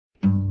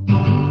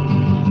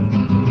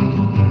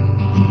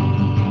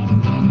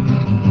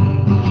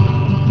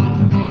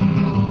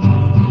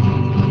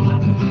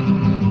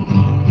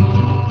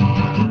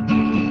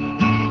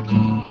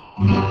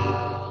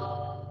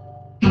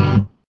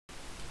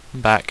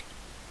I'm back.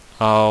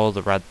 Oh,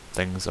 the red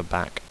things are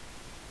back.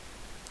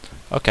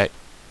 Okay,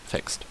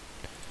 fixed.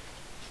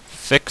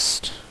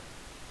 Fixed.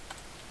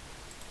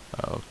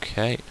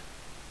 Okay. In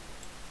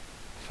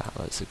fact,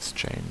 let's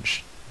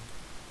exchange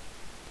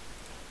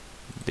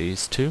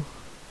these two.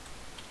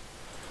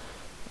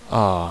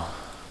 Oh,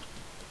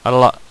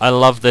 I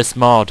love this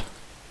mod,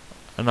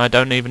 and I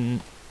don't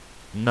even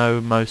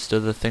know most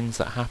of the things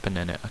that happen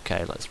in it.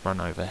 Okay, let's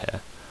run over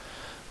here.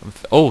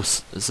 Oh,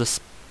 there's a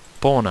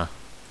spawner.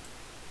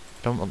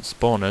 Don't want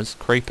spawners,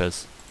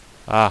 creepers.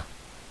 Ah.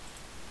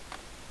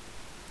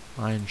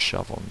 Iron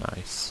shovel,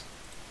 nice.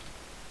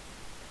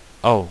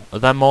 Oh, are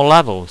there more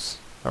levels?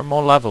 There are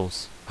more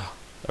levels.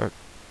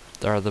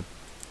 There are the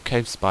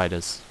cave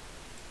spiders.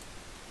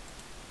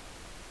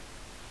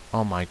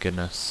 Oh my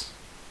goodness.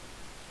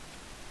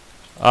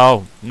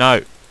 Oh,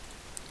 no.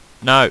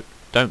 No,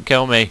 don't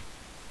kill me.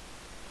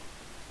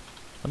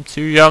 I'm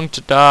too young to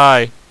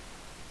die.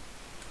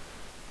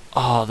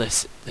 Oh,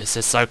 this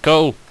is so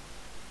cool.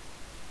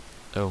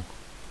 Oh.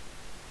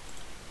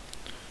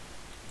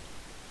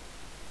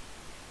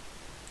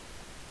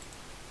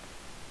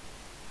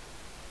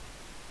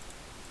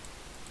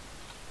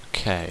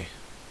 Okay.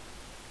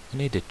 I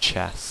need a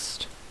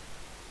chest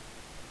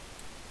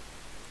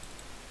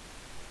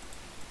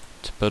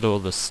to put all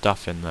the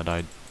stuff in that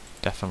I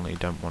definitely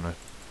don't want to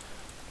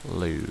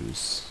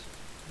lose.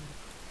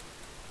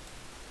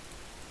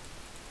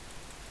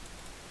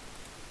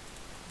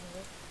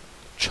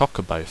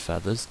 Chocobo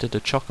feathers. Did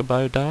a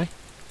chocobo die?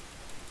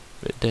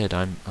 It did.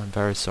 I'm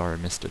very sorry,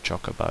 Mr.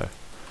 Chocobo.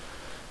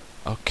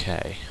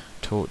 Okay.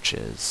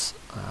 Torches.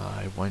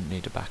 I won't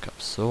need a backup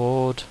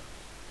sword.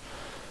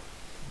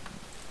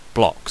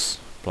 Blocks.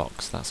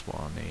 Blocks, that's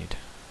what I need.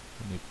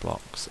 I need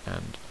blocks,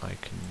 and I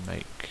can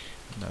make...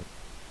 No.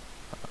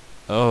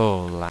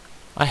 Oh,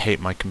 I hate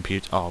my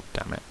computer. Oh,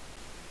 damn it.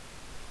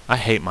 I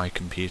hate my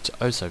computer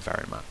oh so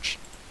very much.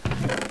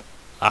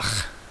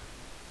 Ugh.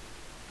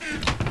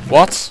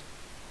 What?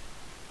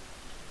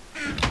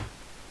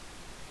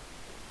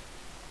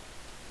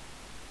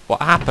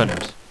 What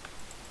happened?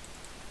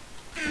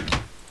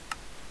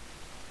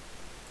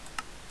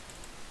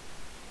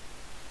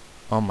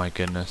 Oh my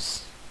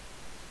goodness.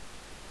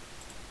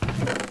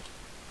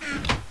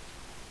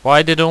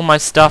 Why did all my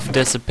stuff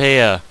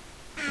disappear?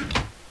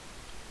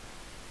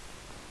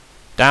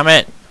 Damn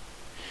it!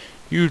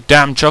 You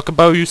damn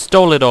chocobo, you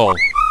stole it all!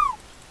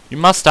 You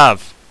must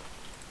have!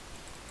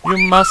 You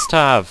must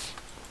have!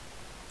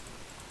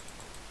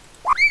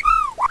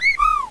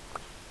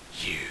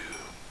 You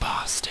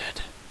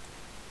bastard.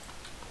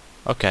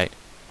 Okay.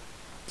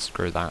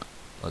 Screw that.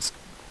 Let's...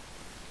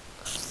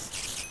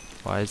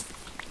 Why is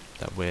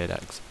that weird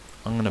X?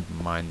 I'm gonna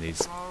mine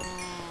these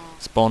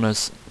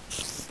spawners,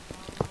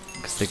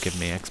 because they give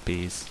me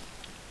XPs.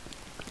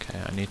 Okay,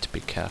 I need to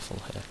be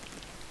careful here.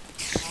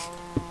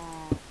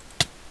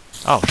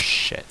 Oh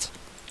shit.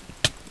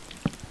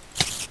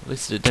 At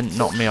least it didn't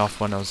knock me off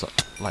when I was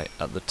like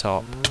at the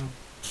top.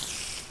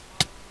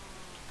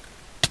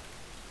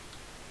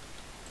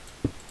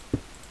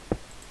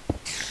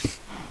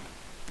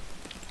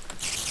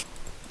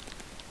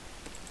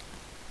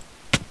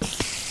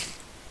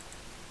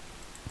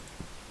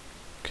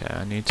 Okay,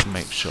 I need to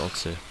make sure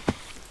to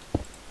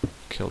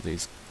kill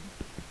these.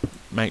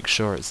 Make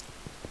sure it's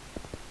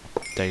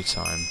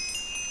daytime.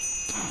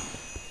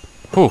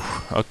 Whew,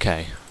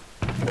 okay.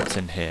 What's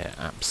in here?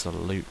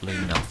 Absolutely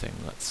nothing.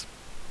 Let's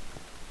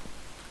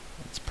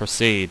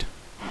proceed.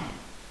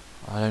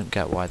 I don't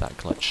get why that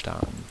glitched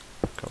out and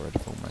got rid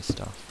of all my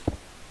stuff.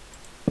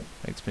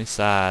 Makes me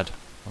sad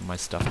when my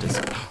stuff is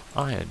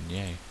iron,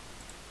 yay.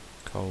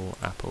 Coal,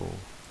 apple.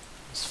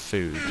 It's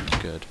food,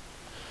 good.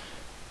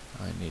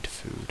 I need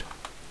food.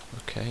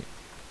 Okay.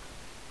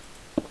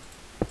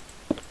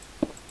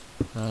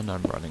 And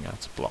I'm running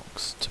out of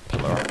blocks to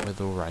pillar up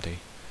with already.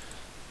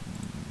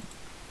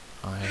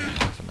 I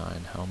have an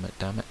iron helmet,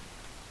 damn it.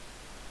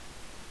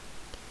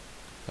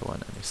 There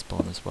weren't any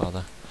spawners while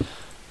there.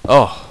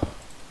 Oh!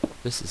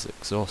 This is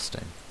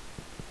exhausting.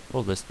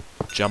 All this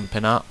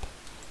jumping up.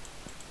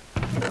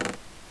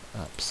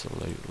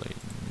 Absolutely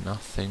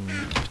nothing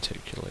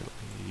particularly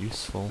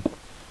useful.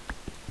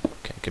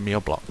 Okay, give me your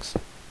blocks.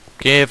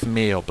 Give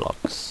me your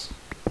blocks.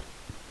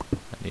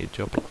 I need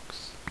your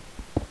blocks.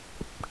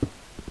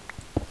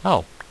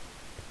 Oh!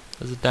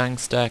 There's a dang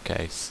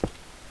staircase.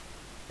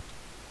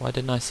 Why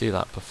didn't I see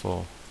that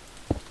before?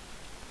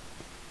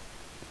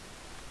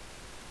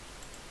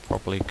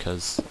 Probably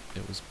because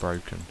it was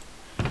broken.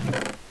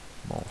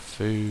 More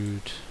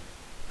food.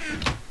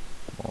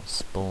 More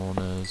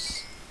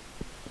spawners.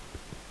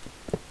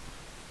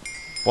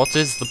 What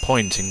is the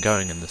point in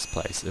going in this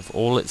place if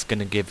all it's going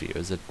to give you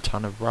is a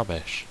ton of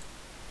rubbish?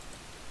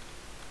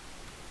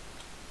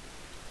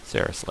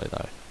 Seriously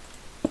though.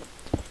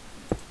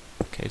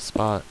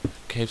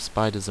 Cave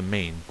spiders are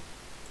mean.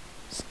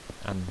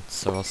 And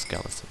so are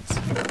skeletons.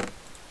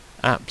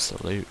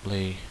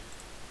 Absolutely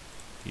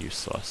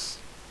useless.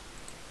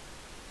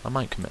 I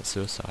might commit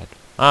suicide.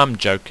 I'm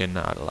joking,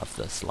 I love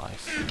this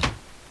life.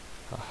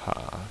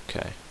 Haha,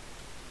 okay.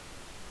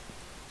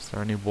 Is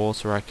there any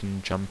water I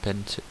can jump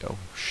into? Oh,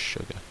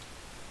 sugar.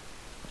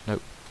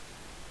 Nope.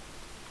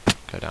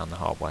 Go down the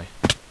hard way.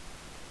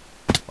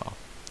 Well,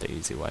 the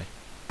easy way.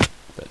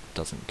 That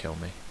doesn't kill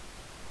me.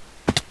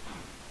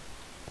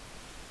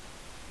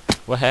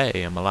 Well,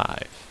 hey, I'm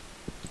alive.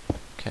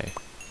 Okay.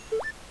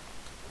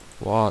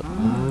 What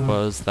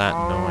was that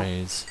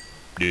noise?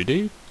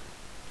 Doo-doo?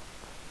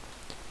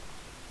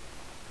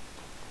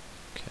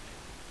 Okay.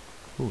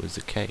 Ooh, it's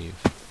a cave.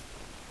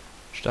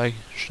 Should I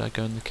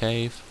go in the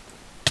cave?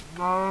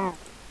 No.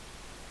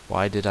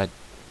 Why did I...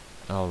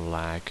 Oh,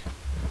 lag.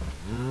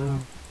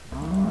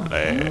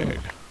 Lag.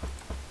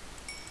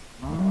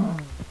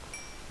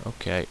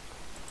 Okay.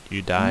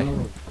 You die.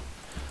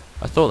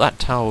 I thought that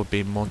tower would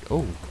be more...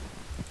 Oh.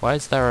 Why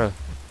is there a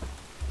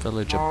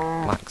villager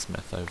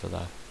blacksmith over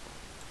there?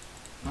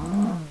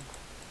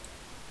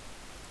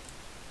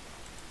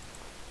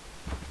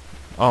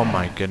 Oh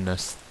my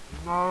goodness.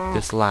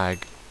 This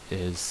lag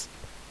is...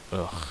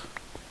 Ugh.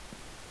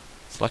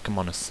 It's like I'm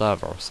on a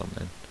server or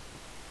something.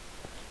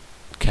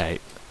 Okay.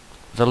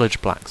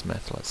 Village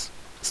blacksmith. Let's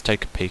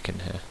take a peek in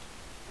here.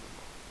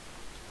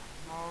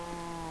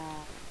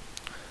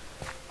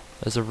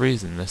 There's a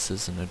reason this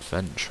is an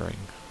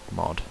adventuring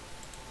mod.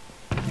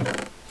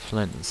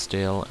 Flint and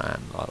steel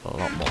and a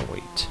lot more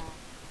wheat.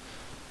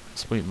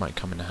 This wheat might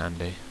come in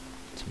handy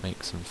to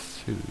make some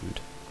food.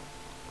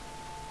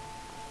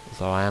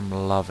 Although I am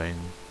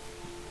loving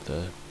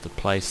the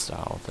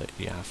playstyle that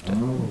you have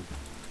to...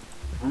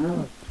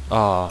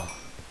 Ah,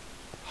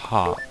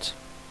 heart.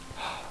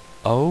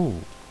 Oh,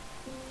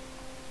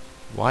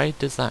 why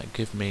does that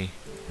give me...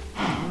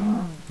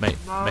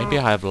 Maybe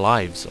I have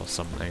lives or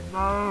something.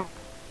 I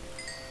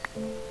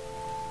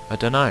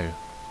don't know.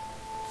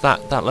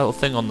 That little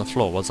thing on the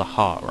floor was a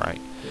heart, right?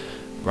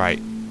 Right.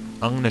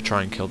 I'm gonna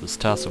try and kill this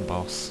turtle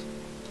boss.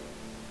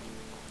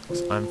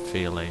 'Cause I'm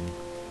feeling...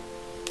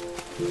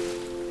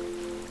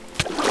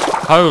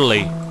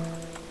 Holy!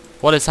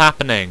 What is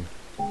happening?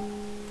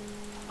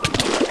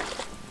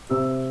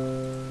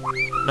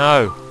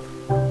 No!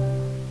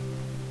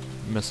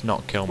 You must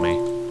not kill me.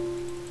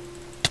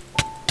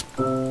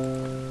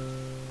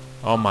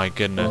 Oh my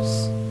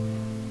goodness.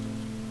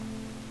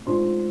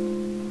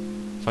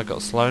 Have I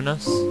got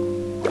slowness?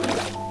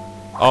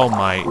 Oh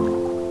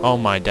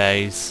my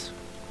days.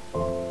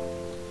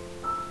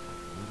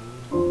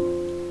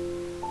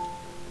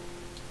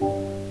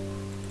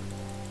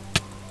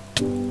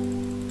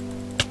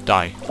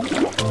 Die.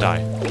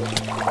 Die.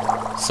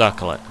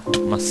 Circle it.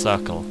 Must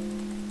circle.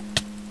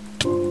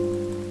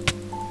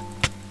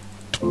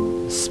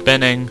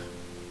 Spinning.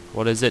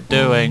 What is it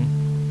doing?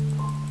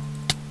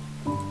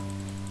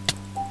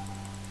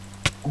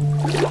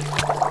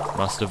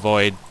 Must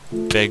avoid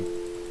big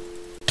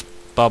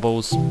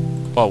bubbles.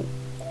 Whoa.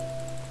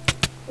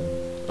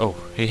 Oh,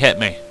 he hit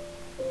me.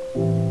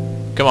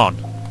 Come on.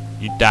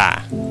 You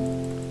die.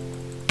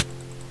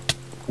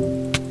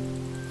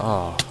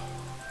 Oh.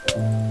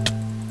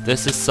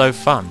 This is so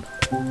fun.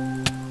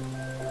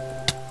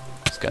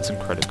 Let's get some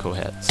critical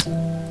hits.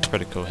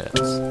 Critical hits.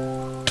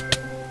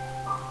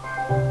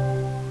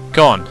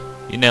 Go on.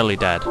 You're nearly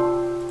dead.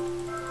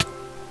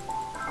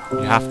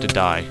 You have to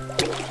die.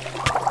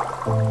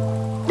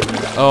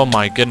 Oh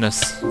my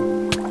goodness.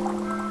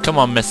 Come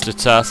on, Mr.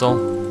 Turtle.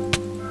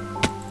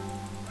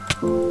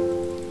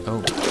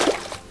 Oh.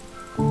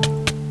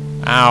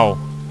 Ow.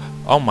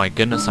 Oh my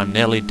goodness, I'm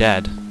nearly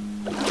dead.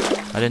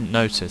 I didn't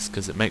notice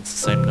because it makes the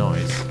same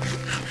noise.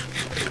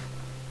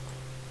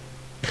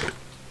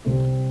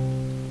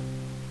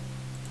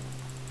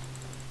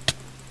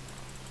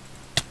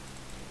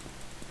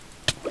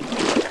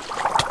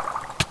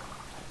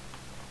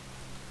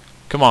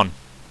 Come on.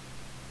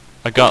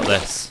 I got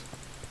this.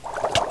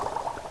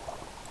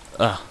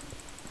 Ugh.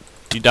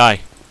 You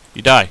die.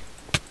 You die.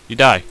 You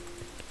die.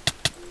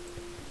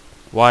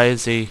 Why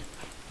is he...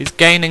 He's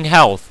gaining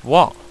health.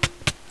 What?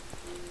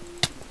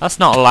 That's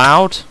not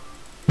allowed.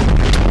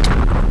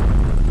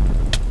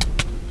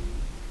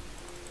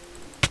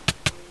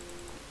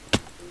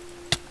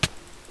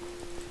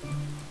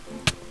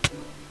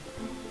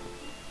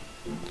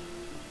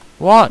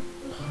 What?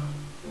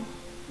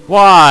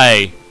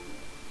 Why?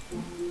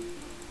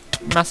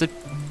 Massive...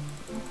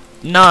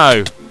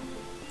 No!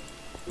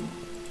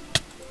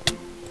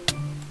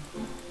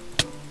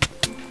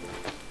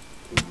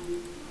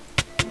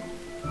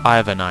 I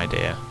have an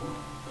idea.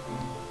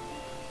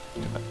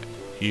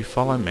 You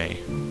follow me.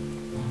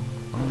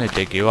 I'm gonna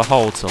dig you a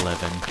hole to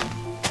live in.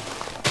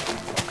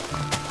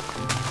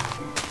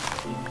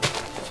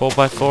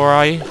 4x4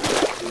 are you?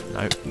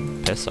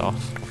 Nope. Piss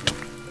off.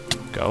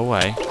 Go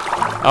away.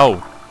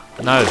 Oh!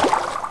 No!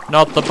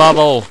 Not the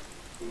bubble!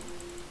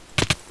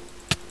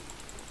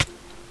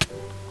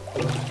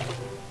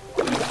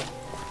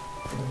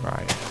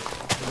 Right.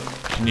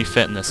 Can you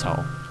fit in this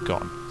hole? Go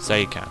on.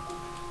 Say you can.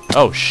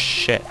 Oh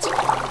shit.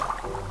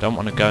 Don't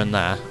want to go in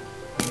there.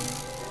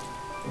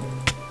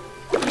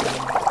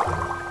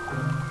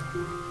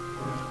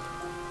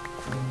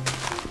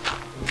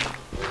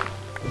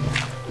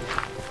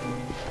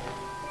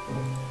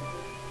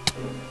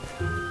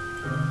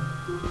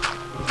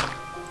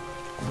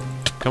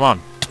 Come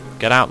on.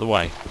 Get out the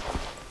way.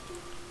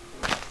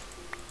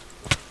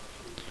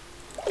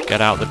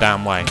 Get out the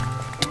damn way.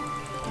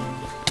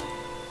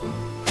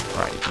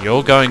 Right,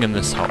 you're going in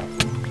this hole.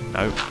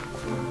 Nope.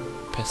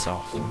 Piss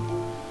off.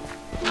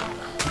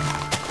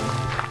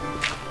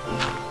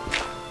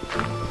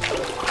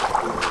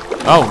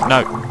 Oh,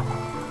 no.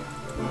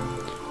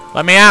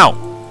 Let me out!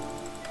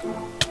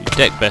 You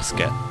dick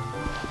biscuit.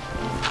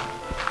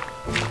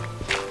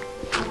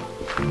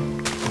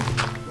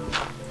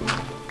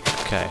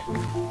 Okay.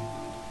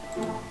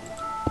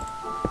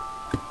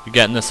 You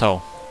get in this hole.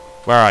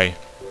 Where are you?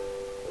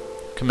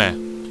 Come here.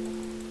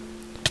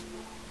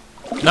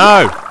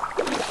 No!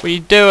 What are you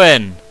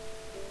doing?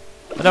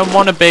 I don't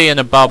want to be in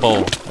a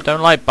bubble. I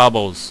don't like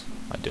bubbles.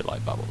 I do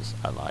like bubbles.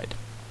 I lied.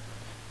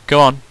 Go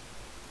on.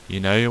 You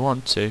know you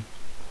want to.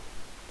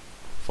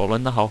 Fall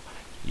in the hole.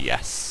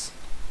 Yes.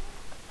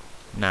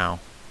 Now.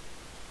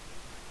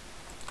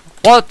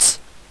 What?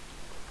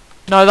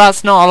 No,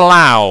 that's not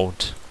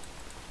allowed.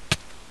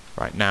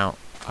 Right, now,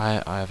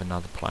 I have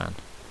another plan.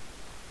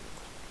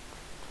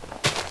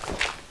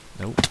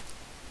 Nope.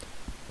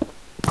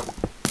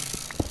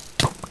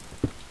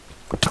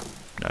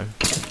 No.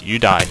 You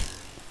die.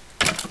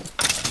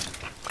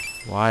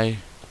 Why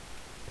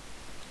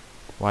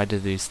do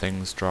these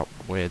things drop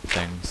weird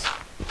things?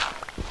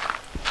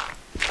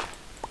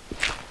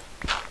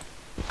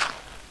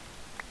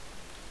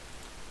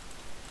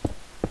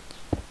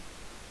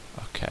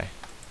 Okay.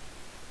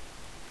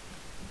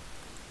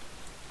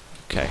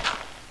 Okay.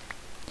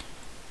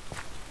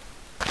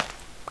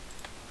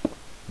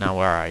 Now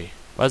where are you?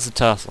 Where's the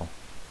turtle?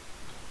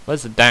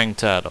 Where's the dang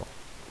turtle?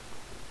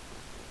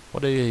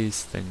 What are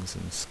these things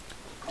in this?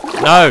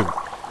 No!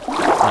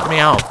 Let me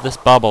out of this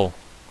bubble.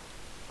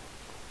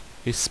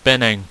 He's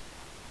spinning.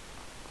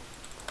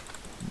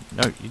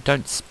 No, you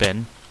don't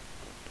spin.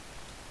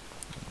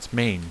 It's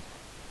mean.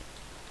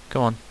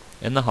 Go on,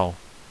 in the hole.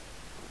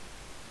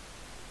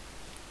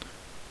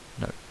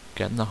 No,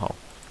 get in the hole.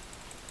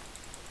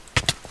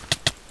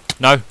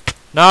 No!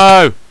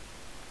 No!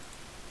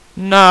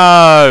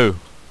 No!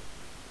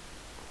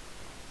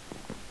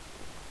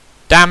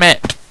 Damn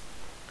it!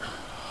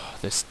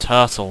 This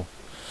turtle.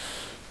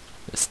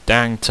 This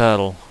dang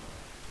turtle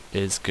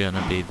is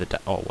gonna be the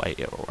oh wait,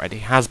 it already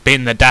has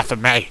been the death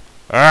of me!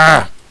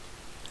 Urgh!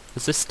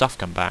 Does this stuff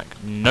come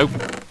back? Nope.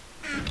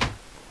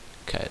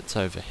 Okay, it's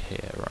over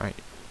here, right?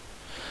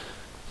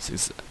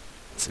 It's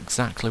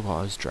exactly what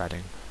I was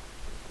dreading.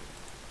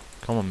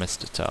 Come on,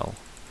 Mr. Turtle.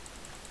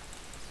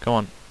 Come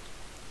on.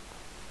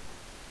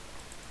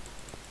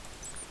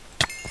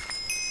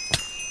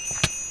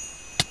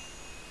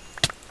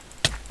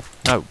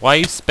 No, why are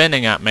you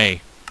spinning at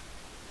me?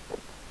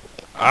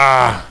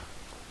 Ah!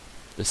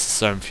 This is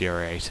so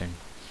infuriating.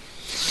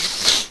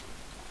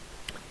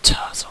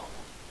 Turtle.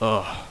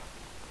 Ugh.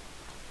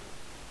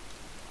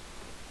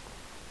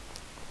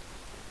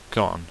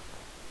 Go on.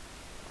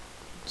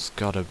 This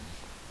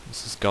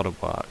has gotta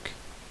work.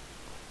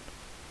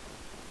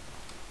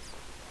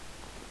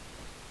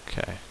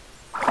 Okay.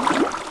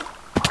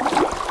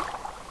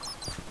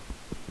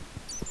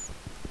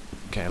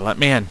 Okay, let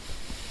me in.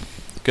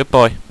 Good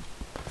boy.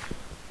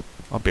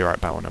 I'll be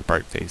right back when I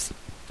broke these.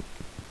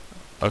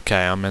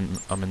 Okay, I'm in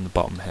the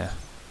bottom here.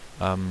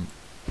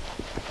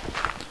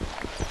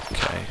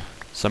 Okay.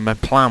 So my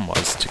plan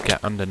was to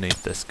get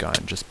underneath this guy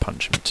and just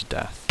punch him to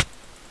death.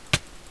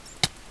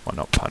 Well,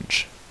 not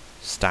punch.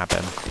 Stab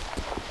him.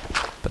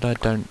 But I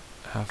don't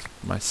have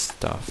my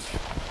stuff.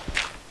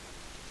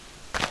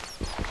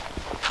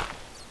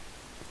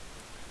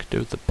 Could do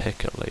with the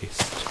pick at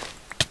least.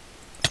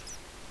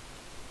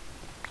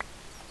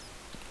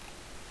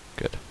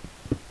 Good.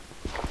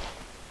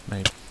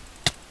 Maybe.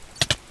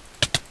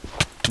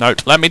 No,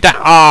 let me down.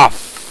 Ah,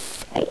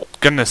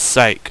 goodness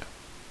sake.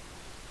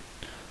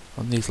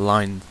 And these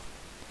lines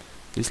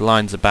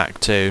are back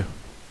too.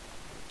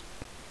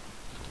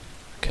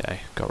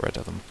 Okay, got rid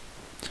of them.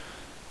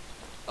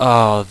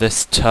 Oh,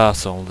 this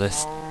turtle,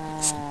 this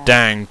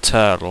dang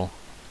turtle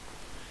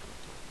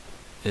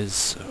is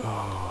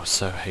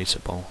so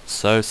hateable.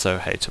 So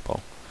hateable.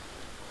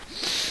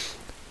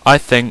 I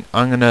think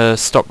I'm gonna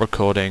stop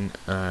recording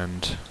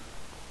and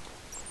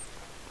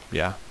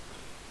yeah.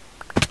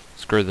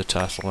 Screw the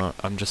turtle.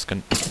 I'm just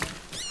gonna.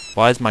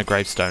 Why is my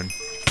gravestone?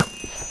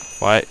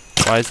 Why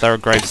is there a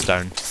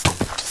gravestone?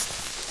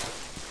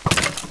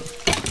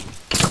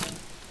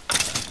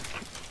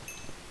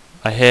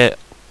 I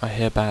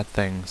hear bad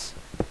things.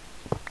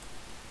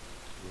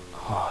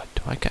 Oh,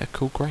 do I get a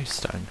cool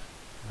gravestone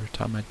every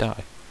time I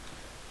die?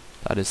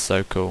 That is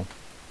so cool.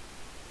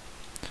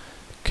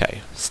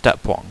 Okay,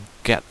 step 1.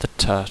 Get the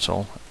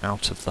turtle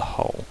out of the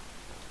hole.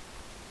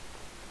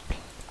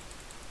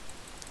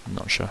 I'm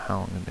not sure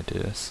how I'm going to do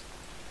this.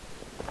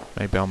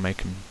 Maybe I'll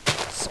make him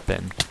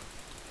spin.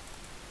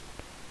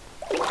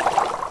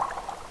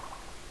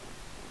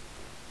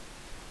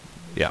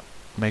 Yeah,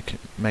 make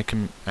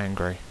him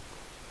angry.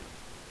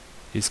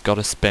 He's got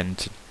to spin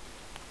to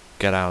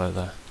get out of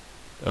there.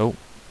 Oh.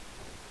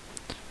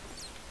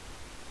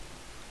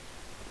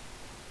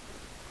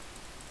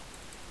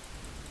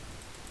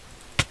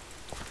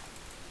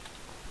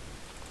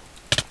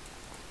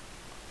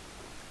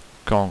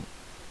 Go on.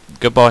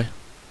 Good boy.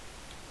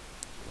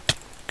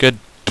 Good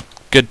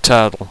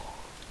turtle.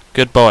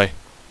 Good boy.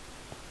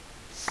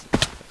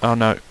 Oh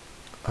no.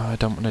 Oh, I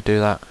don't want to do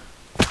that.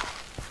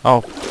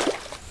 Oh.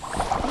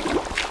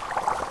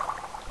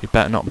 You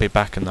better not be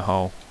back in the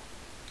hole.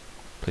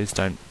 Please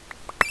don't.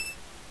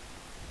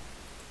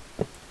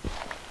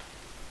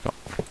 Got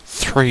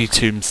 3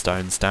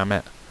 tombstones, damn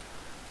it.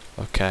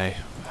 Okay.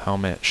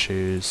 Helmet,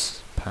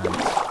 shoes,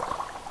 pants.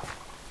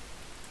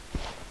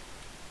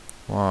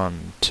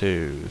 1,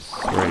 2,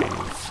 3,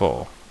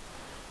 4.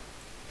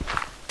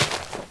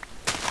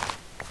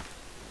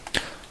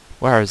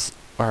 Where is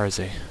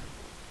he?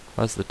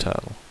 Where's the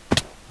turtle?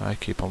 I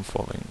keep on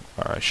falling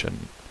where I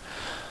shouldn't.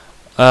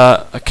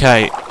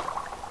 Okay.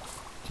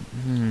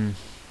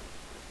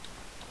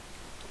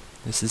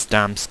 This is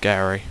damn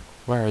scary.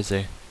 Where is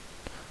he?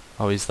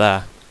 Oh, he's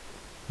there.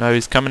 No,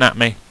 he's coming at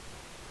me.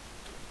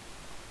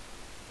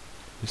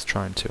 He's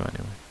trying to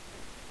anyway.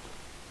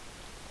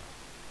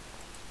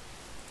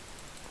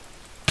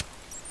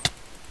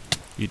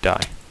 You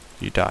die.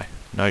 You die.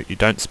 No, you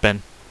don't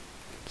spin.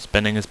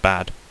 Spinning is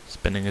bad.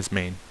 Spinning is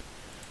mean.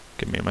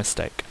 Give me my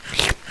steak.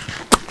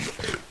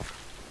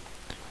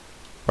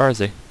 Where is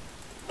he?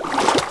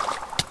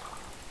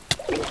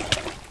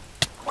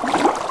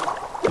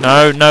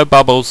 No, no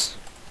bubbles.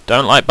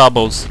 Don't like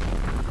bubbles.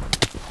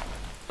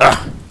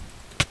 Ugh.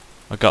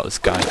 I got this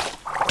guy.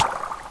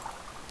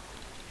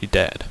 You're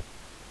dead.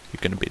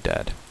 You're gonna be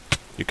dead.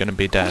 You're gonna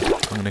be dead.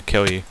 I'm gonna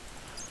kill you.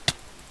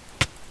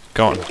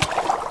 Go on.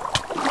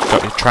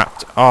 Got you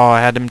trapped. Oh,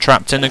 I had him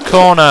trapped in a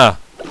corner.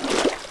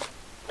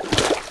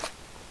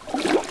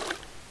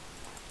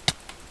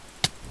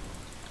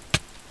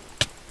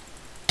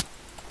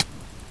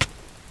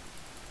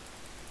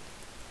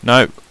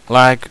 No,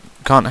 lag.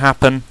 Can't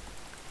happen.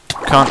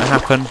 Can't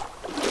happen.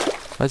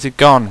 Where's he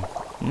gone?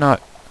 No.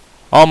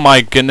 Oh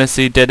my goodness,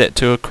 he did it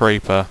to a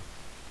creeper.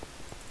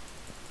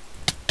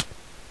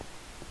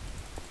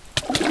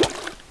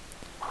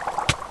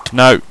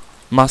 No.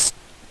 Must...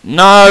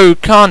 No!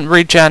 Can't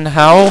regen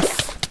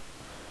health!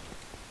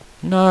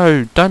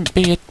 No, don't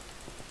be a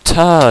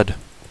turd.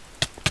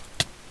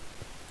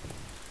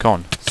 Go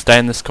on, stay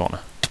in this corner.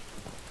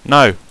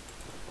 No!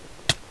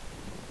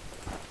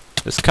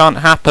 This can't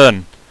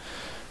happen!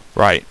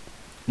 Right.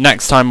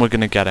 Next time we're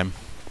gonna get him.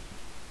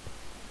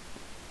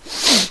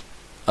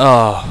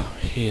 Oh,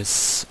 he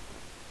is...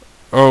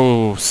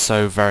 Oh,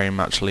 so very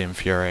muchly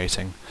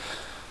infuriating.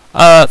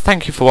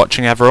 Thank you for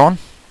watching, everyone.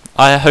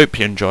 I hope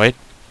you enjoyed.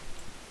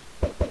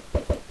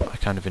 I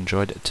kind of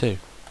enjoyed it too.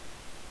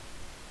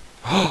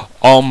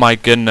 Oh my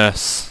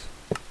goodness.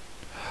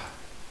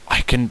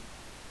 I can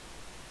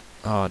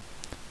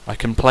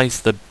place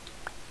the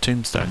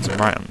tombstones and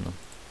write on them.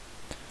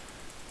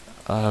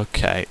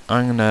 Okay,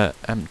 I'm gonna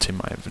empty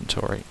my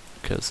inventory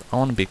because I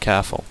want to be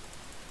careful.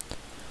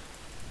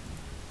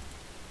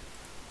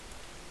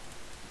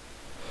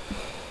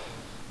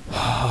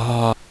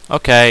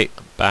 Okay,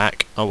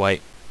 back. Oh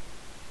wait.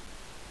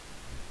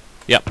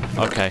 Yep,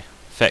 okay.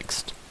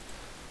 Fixed.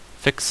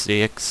 Fixed.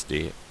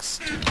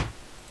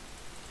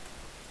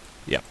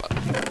 Yep.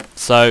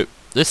 So,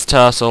 this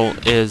turtle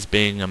is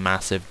being a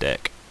massive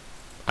dick.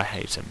 I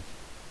hate him.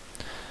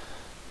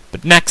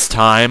 But next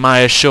time, I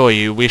assure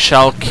you, we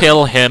shall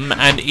kill him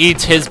and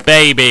eat his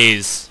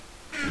babies!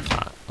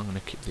 I'm gonna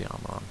keep the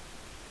armor on.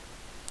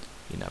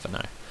 You never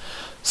know.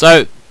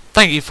 So,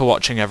 thank you for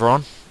watching,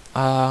 everyone.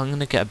 I'm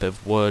gonna get a bit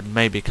of wood,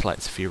 maybe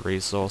collect a few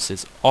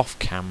resources off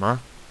camera.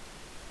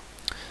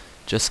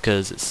 Just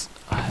because it's...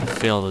 I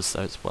feel as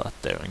though it's worth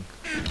doing.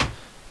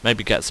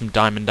 Maybe get some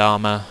diamond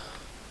armor.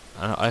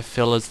 I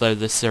feel as though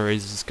this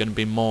series is going to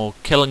be more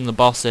killing the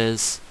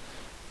bosses.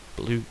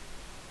 Blue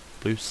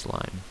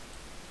slime.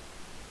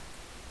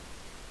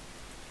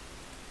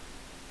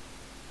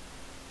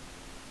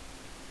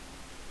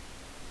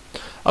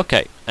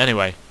 Okay,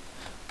 anyway.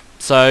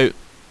 So,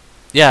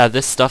 yeah,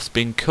 this stuff's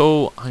been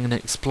cool. I'm going to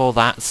explore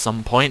that at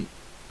some point.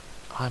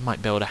 I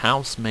might build a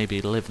house,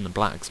 maybe live in the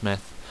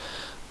blacksmith.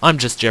 I'm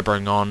just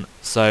gibbering on,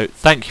 so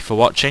thank you for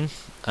watching,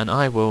 and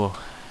I will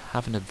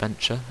have an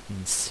adventure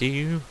and see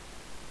you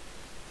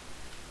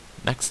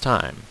next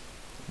time.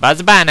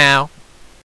 Bye-bye now!